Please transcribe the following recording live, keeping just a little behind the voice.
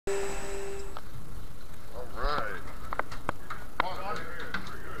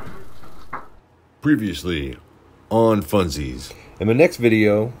Previously on Funsies. In my next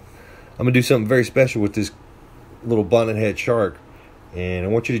video, I'm going to do something very special with this little Bonnetthead Shark, and I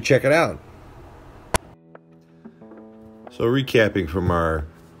want you to check it out. So recapping from our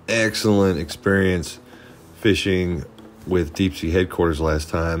excellent experience fishing with Deep Sea Headquarters last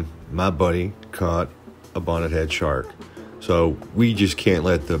time, my buddy caught a Bonnetthead Shark. So we just can't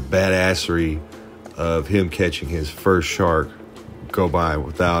let the badassery of him catching his first shark go by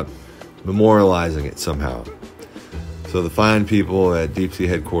without memorializing it somehow. So the fine people at Deep Sea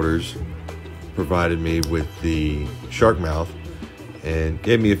Headquarters provided me with the shark mouth and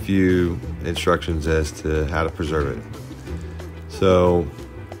gave me a few instructions as to how to preserve it. So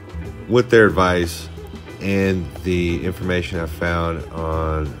with their advice and the information I found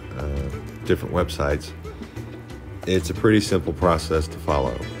on different websites, it's a pretty simple process to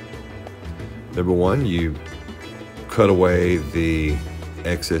follow. Number one, you cut away the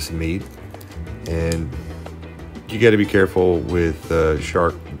excess meat, and you got to be careful with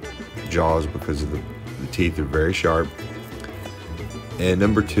shark jaws because of the teeth are very sharp. And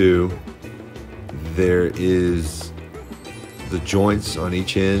number two, there is the joints on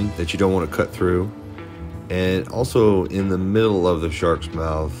each end that you don't want to cut through, and also in the middle of the shark's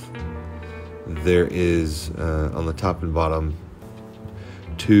mouth there is on the top and bottom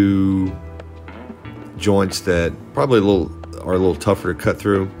two joints that probably are a little tougher to cut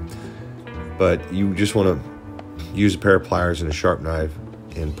through, but you just want to use a pair of pliers and a sharp knife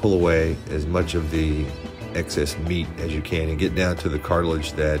and pull away as much of the excess meat as you can and get down to the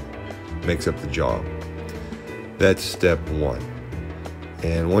cartilage that makes up the jaw. That's step one.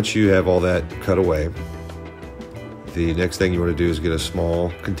 And once you have all that cut away, the next thing you want to do is get a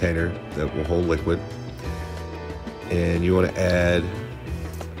small container that will hold liquid, and you want to add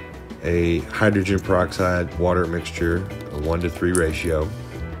a hydrogen peroxide water mixture, a 1-to-3 ratio,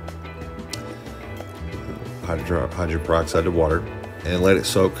 hydrogen peroxide to water, and let it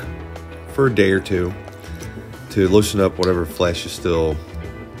soak for a day or two to loosen up whatever flesh is still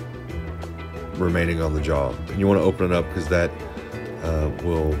remaining on the jaw. And you want to open it up because that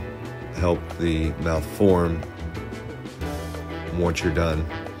will help the mouth form once you're done.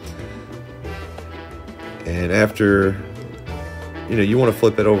 And after, you want to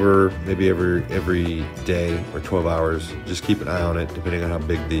flip it over maybe every day or 12 hours. Just keep an eye on it depending on how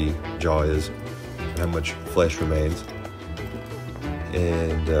big the jaw is and how much flesh remains.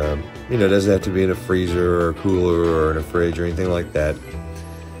 And it doesn't have to be in a freezer or a cooler or in a fridge or anything like that.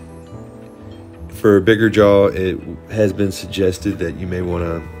 For a bigger jaw, it has been suggested that you may want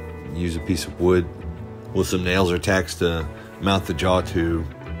to use a piece of wood with some nails or tacks to mount the jaw to,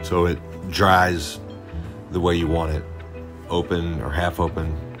 so it dries the way you want it, open or half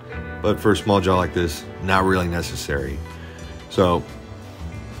open. But for a small jaw like this, not really necessary. So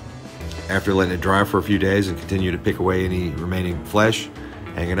after letting it dry for a few days and continue to pick away any remaining flesh,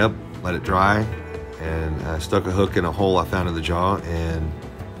 hang it up, let it dry, and I stuck a hook in a hole I found in the jaw, and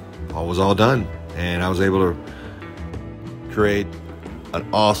all was all done. And I was able to create an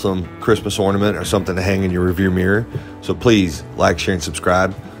awesome Christmas ornament or something to hang in your rearview mirror. So please like, share, and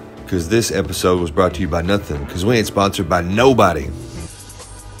subscribe, because this episode was brought to you by nothing, because we ain't sponsored by nobody.